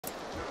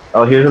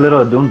Oh, here's a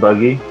little dune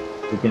buggy.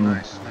 We can.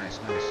 Nice.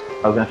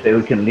 I was gonna say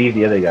we can leave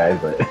the other guy,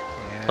 but Yeah.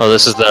 Oh,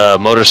 this is the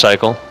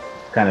motorcycle.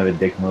 kind of a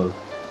dick move.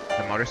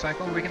 The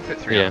motorcycle? We can fit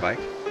 3 on a bike.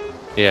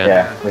 Yeah.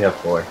 Yeah, we have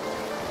 4.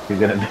 He's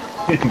gonna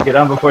get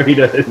on before he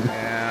does.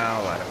 Yeah,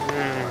 I'll let him.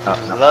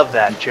 Oh, no. Love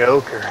that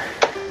Joker.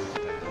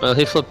 Well,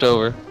 he flipped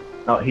over.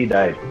 No, he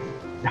died.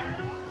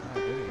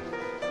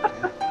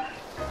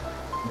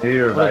 Maybe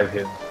revive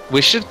him.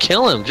 We should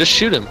kill him. Just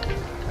shoot him.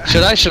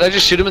 Should I? Should I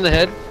just shoot him in the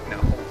head? No.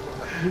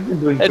 He's been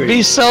doing It'd great.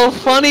 be so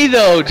funny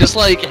though. Just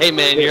like, hey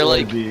man, It you're would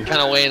like be.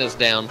 kind of weighing us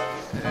down.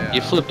 Yeah.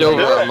 You flipped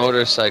over our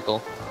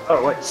motorcycle.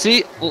 Oh wait,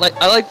 See, like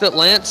I like that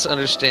Lance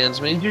understands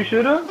did me. you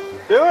shoot him?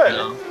 Do it.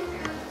 No.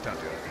 Don't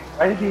do it.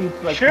 Why did he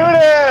like? Shoot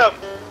him.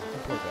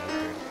 Poor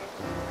bastard.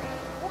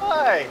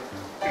 Why?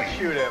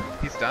 Shoot him.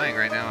 He's dying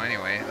right now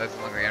anyway. It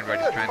doesn't look like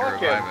anybody's trying to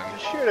Fuck revive him. him.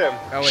 Just shoot him.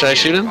 Oh, wait, Should I he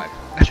shoot is him? alive.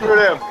 Shoot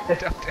him. Don't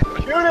do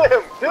it. Shoot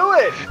him. Do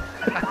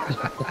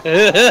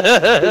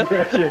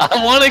it.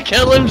 I want to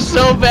kill him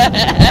so bad.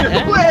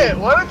 Do it.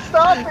 What's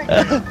stopping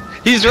you?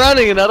 He's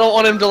running, and I don't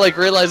want him to like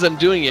realize I'm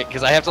doing it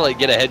because I have to like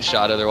get a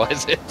headshot.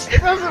 Otherwise, it's. It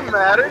doesn't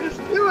matter. Just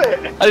do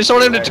it. I just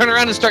want him to turn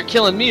around and start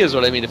killing me. Is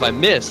what I mean. If I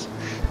miss.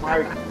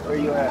 Mark, where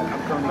you at?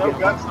 I'm coming to No get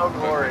guts, no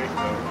glory. There's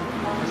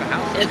a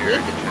house up here.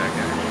 I can check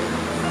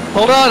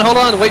Hold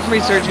on. Wait for me,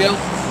 Sergio.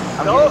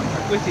 I'm No.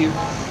 With you. it.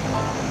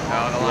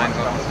 Oh, the line's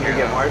almost Here,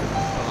 here. get Mark.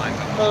 The line's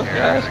almost here.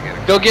 Okay. I gotta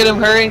get Go get him.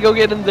 Hurry and go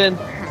get him then.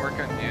 We're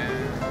good.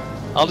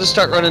 Yeah. I'll just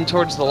start running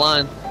towards the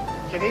line.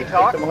 Can he Take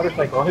talk? the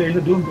motorcycle. Oh, here's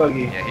a dune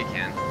buggy. Yeah, he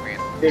can. We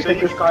can. Here, So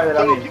take you this car that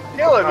I'm If in. you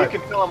kill him, you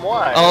can kill him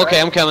why? Oh, okay.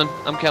 right? I'm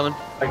coming.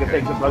 I can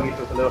take the buggy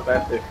so it's a little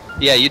faster.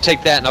 Yeah, you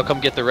take that, and I'll come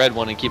get the red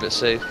one and keep it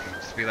safe.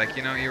 Just be like,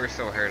 you know, you were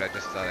so hurt. I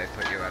just thought I'd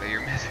put you out of your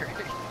misery.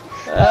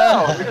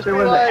 No, If just there be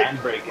was like, a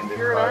handbrake in this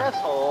you're car. an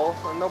asshole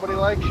and nobody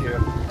likes you.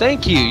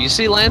 Thank you. You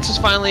see, Lance is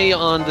finally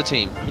on the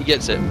team. He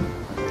gets it.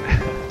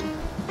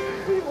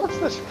 What's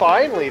this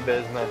finally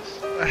business?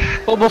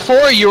 Well,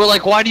 before you were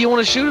like, "Why do you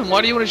want to shoot him?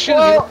 Why do you want to shoot him?"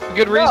 You have a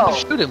good reason to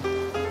shoot him.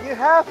 You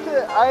have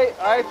to.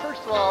 I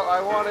first of all,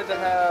 I wanted to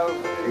have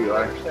an you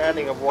are.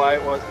 understanding of why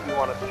it was that you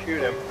wanted to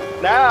shoot him.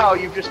 Now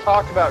you've just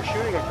talked about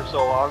shooting him for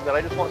so long that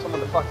I just want someone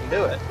to fucking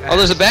do it. Oh,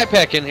 there's a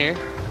backpack in here.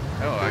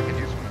 Oh, I could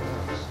use one of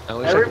those. I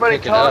wish Everybody I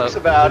could pick talks it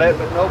up. about it,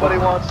 but nobody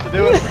wants to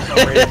do it for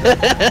some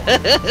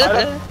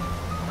reason.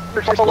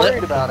 I'm so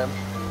worried about him.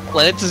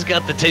 Lance has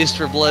got the taste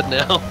for blood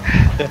now.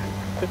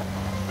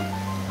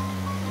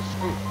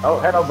 Oh,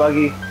 hello,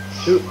 buggy.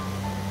 Shoot.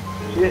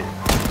 Shit.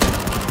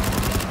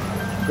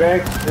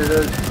 Greg, there's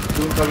a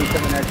dune buggy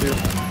coming at you.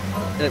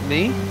 At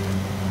me?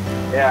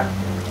 Yeah.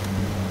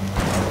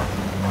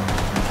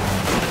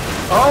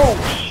 Oh,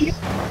 shit.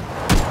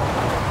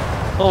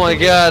 Oh my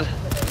god.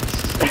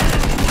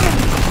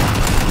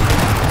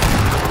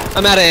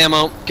 I'm out of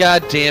ammo.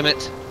 God damn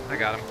it. I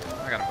got him.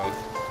 I got them both.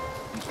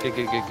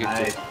 Good.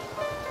 Nice.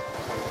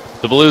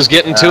 The blue's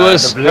getting to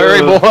us. the blue.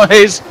 Hurry,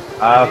 boys.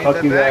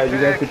 Fuck you guys. You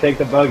guys can take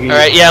the buggy.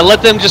 Alright, yeah,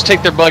 let them just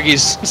take their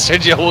buggies.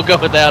 Sergio, we'll go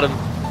without him.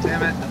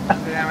 Damn it.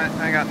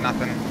 I got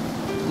nothing.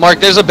 Mark,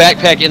 there's a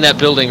backpack in that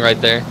building right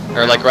there.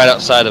 Or like right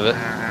outside of it.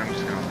 I'm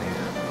just gonna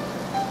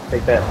leave.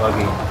 Take that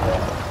buggy.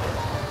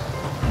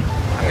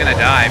 I'm gonna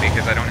die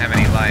because I don't have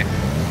any life.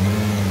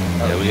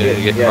 Yeah, we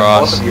gotta get Yeah,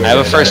 across. both of you I have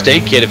are a first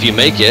aid kit if you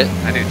make it.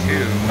 I do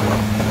too.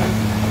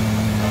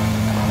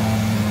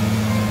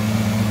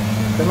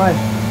 Come on.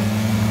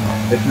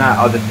 If not,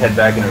 I'll just head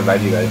back and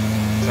revive you guys.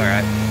 It's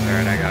alright. It's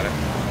alright. I got it.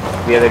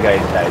 The other guy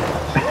died.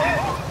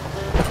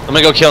 I'm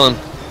gonna go kill him.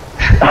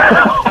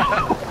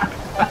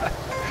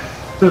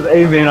 Just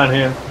aiming on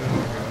him.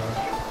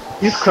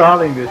 He's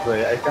crawling this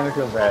way. I kind of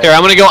feel bad. Here,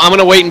 I'm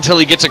gonna wait until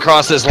he gets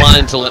across this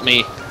line to let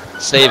me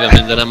save him,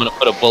 and then I'm gonna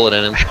put a bullet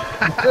in him.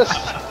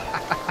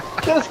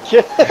 Just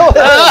kill him.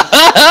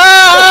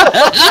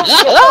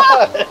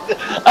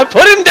 I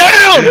put him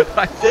down!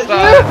 I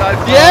saw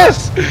it.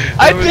 Yes!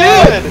 I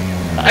did!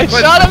 I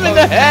shot him in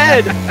the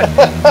head!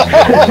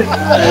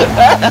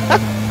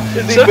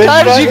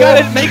 Sometimes you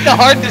gotta make the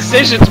hard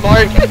decisions,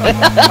 Mark.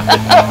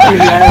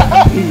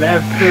 He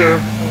laughed too.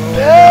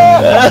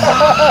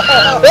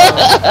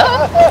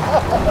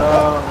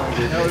 Oh my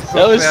goodness.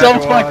 That was so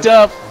fucked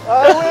up. I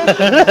wish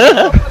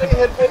somebody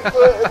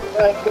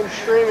had been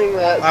streaming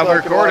that. I'm so I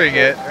could recording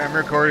watch it. I'm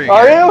recording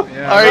Are it. you?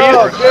 Yeah. Are you?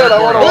 Oh, good. I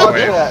want to watch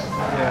Recording. that.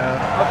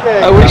 Yeah. Okay.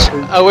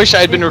 I wish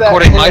I'd been Keep that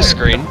recording my in.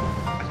 screen.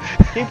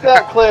 Keep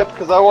that clip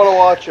because I want to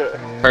watch it.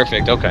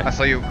 Perfect, okay. I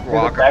saw you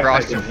walk backpack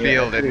across in the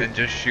here, field and too. then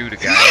just shoot a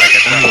guy like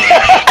a dog.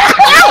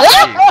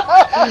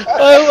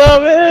 I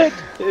love it!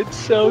 It's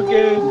so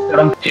good.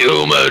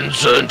 Human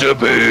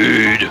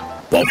centipede!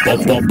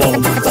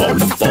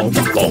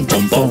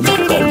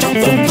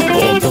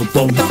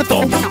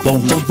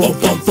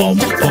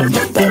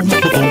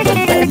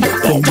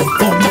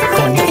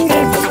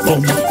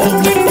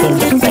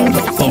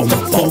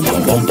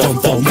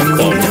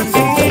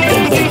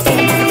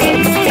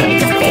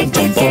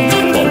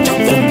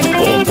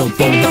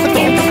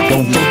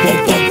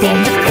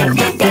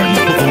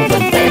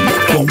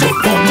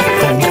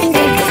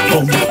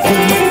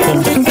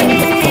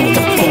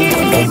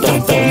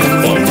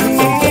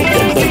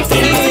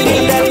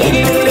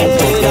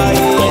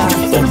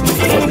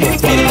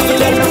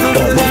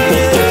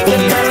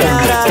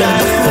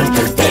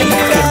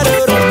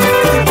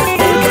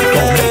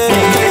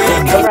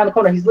 the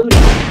corner. He's looting.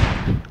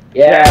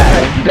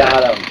 Yeah, you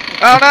got him.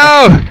 Oh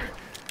no!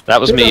 That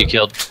was me you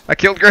killed. I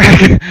killed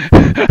Greg.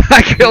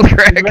 I killed He's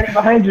Greg. right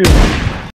behind you.